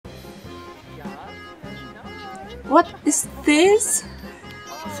What is this?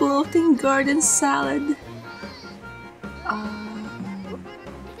 Floating garden salad.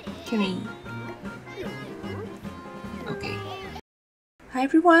 Can we? Okay. Hi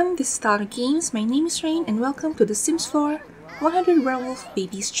everyone, this is Toddler Games. My name is Rain and welcome to the Sims 4 100 Werewolf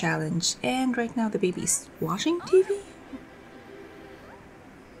Babies Challenge. And right now the baby is watching TV?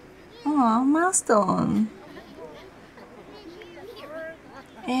 Aw, milestone.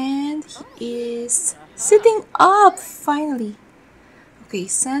 And he is sitting up finally. Okay,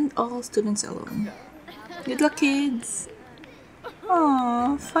 send all students alone. Good luck, kids.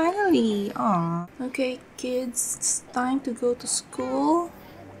 Aw, finally. Aw. Okay, kids, it's time to go to school.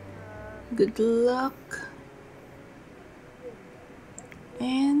 Good luck.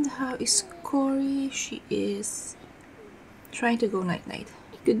 And how is Cory? She is trying to go night-night.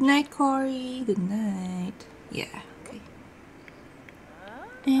 Good night, Cory. Good night. Yeah, okay.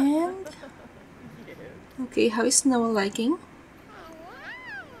 And okay, how is Noah liking?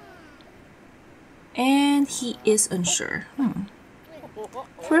 And he is unsure.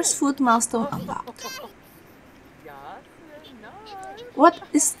 First food milestone unlocked. What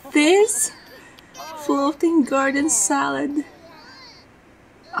is this? Floating garden salad.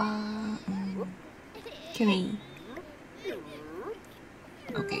 Can we?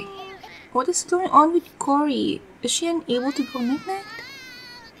 Okay. What is going on with Cory? Is she unable to go night-night?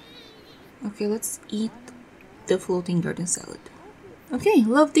 Okay, let's eat the floating garden salad. Okay,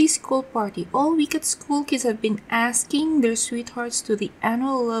 Love Day School Party. All week at school, kids have been asking their sweethearts to the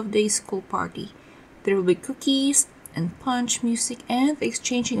annual Love Day School Party. There will be cookies and punch, music, and the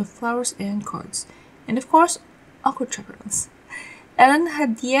exchanging of flowers and cards. And of course, awkward chaperones. Ellen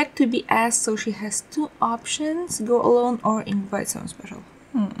had yet to be asked, so she has two options: go alone or invite someone special.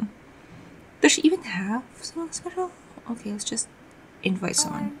 Does she even have someone special? Okay, let's just invite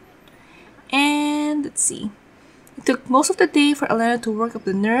someone. And let's see. It took most of the day for Elena to work up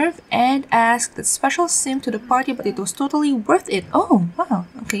the nerve and ask the special sim to the party, but it was totally worth it. Oh, wow,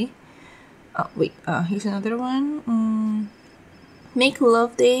 okay. Wait, here's another one. Make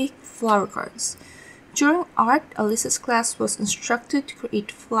Love Day flower cards. During art, Alyssa's class was instructed to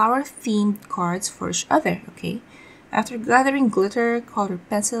create flower-themed cards for each other, okay? After gathering glitter, colored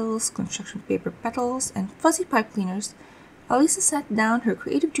pencils, construction paper petals, and fuzzy pipe cleaners, Alyssa sat down, her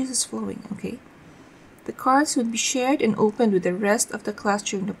creative juices flowing, okay? The cards would be shared and opened with the rest of the class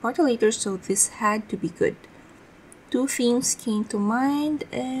during the party later, so this had to be good. Two themes came to mind,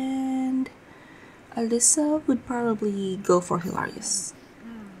 and Alyssa would probably go for hilarious.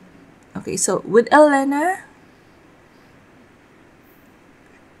 Okay, so with Elena,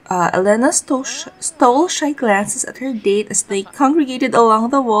 Elena stole shy glances at her date as they congregated along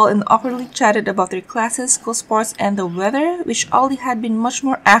the wall and awkwardly chatted about their classes, school sports, and the weather, which Ollie had been much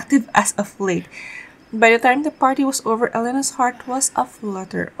more active as of late. By the time the party was over, Elena's heart was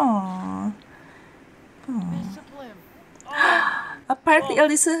aflutter. Aww. Apparently,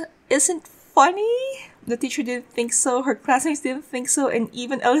 Alyssa isn't funny. The teacher didn't think so, her classmates didn't think so, and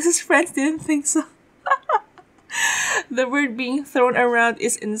even Alyssa's friends didn't think so. The word being thrown around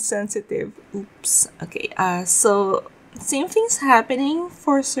is insensitive. Oops. Okay, so same thing's happening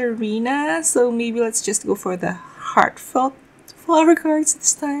for Serena, so maybe let's just go for the heartfelt flower cards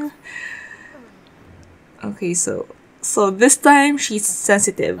this time. Okay, so this time she's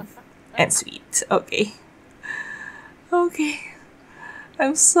sensitive and sweet. Okay. Okay.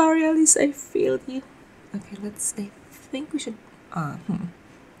 I'm sorry, Alice, I failed you. Okay, I think we should,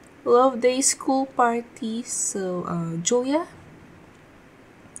 Love Day School Party, so, Julia?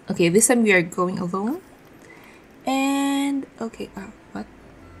 Okay, this time we are going alone. And, okay, what?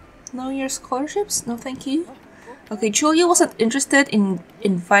 No year scholarships? No, thank you. Okay, Julia wasn't interested in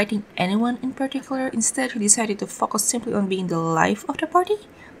inviting anyone in particular. Instead, she decided to focus simply on being the life of the party.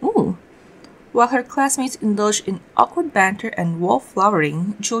 Ooh. While her classmates indulged in awkward banter and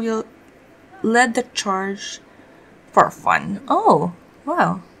wallflowering, Julia led the charge for fun. Oh,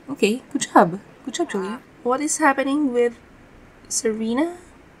 wow. Okay, good job. Good job, Julia. What is happening with Serena?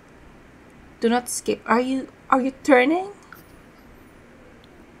 Do not skip. Are you turning?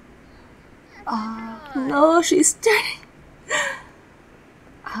 No, she's turning.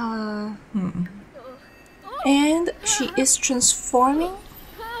 And she is transforming.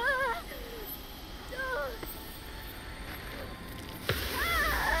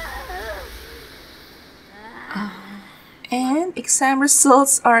 And exam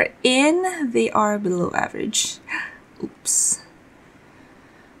results are in. They are below average. Oops.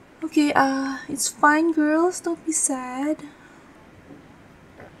 Okay, it's fine, girls. Don't be sad.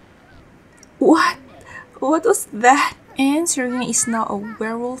 What? What was that? And Serena is now a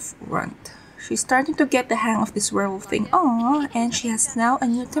werewolf runt. She's starting to get the hang of this werewolf thing. Aww, and she has now a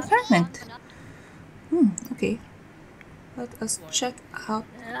new temperament. Okay. Let us check out.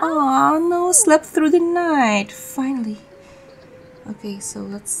 Aww, no, slept through the night. Finally. Okay, so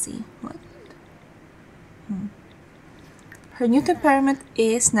let's see. What? Her new temperament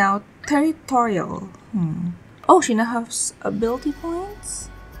is now territorial. Oh, she now has ability points.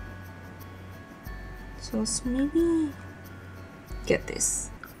 So let's maybe get this.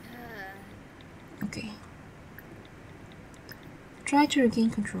 Okay. Try to regain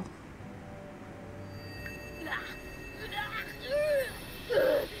control.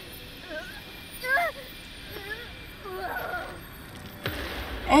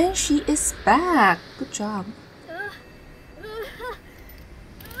 And she is back. Good job.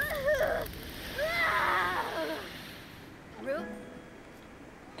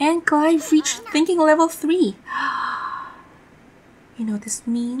 And Clive reached thinking level 3. You know what this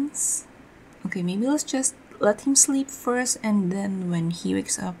means? Okay, maybe let's just let him sleep first, and then when he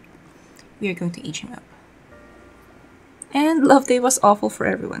wakes up, we are going to age him up. And Love Day was awful for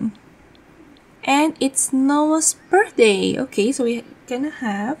everyone. And it's Noah's birthday. Okay, so we're gonna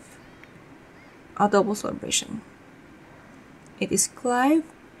have a double celebration. It is Clive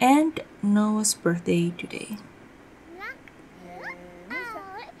and Noah's birthday today.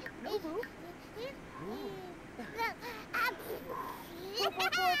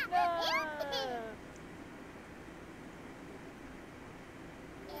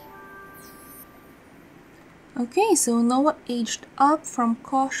 Okay, so Noah aged up from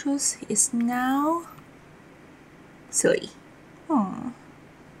cautious. He is now silly. Aww.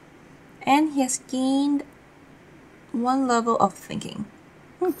 And he has gained 1 level of thinking.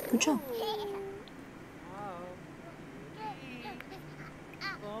 Good job.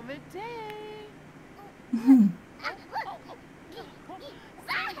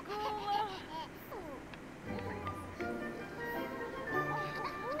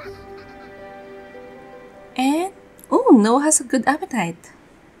 And oh, Noah has a good appetite.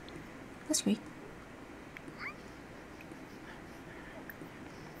 That's great.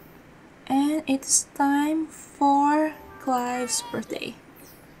 And it's time for Clive's birthday.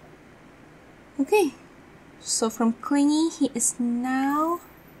 Okay, so from clingy, he is now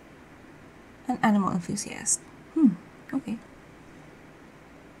an animal enthusiast. Okay.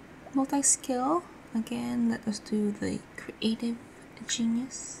 Multi-skill. Again, let us do the creative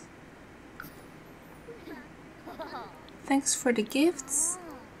genius. Thanks for the gifts.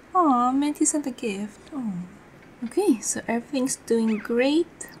 Aw, Minty sent a gift. Oh. Okay, so everything's doing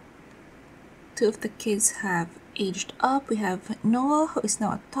great. 2 of the kids have aged up. We have Noah, who is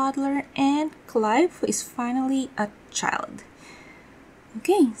now a toddler, and Clive, who is finally a child.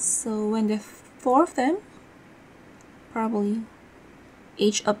 Okay, so when the 4 of them probably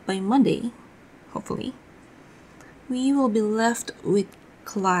age up by Monday, hopefully, we will be left with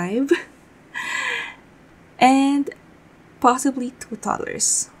Clive and possibly 2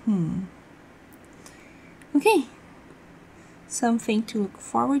 toddlers. Okay, something to look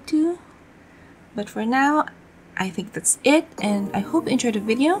forward to. But for now, I think that's it, and I hope you enjoyed the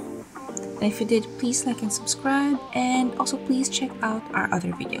video. And if you did, please like and subscribe, and also please check out our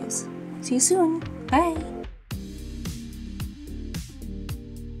other videos. See you soon. Bye!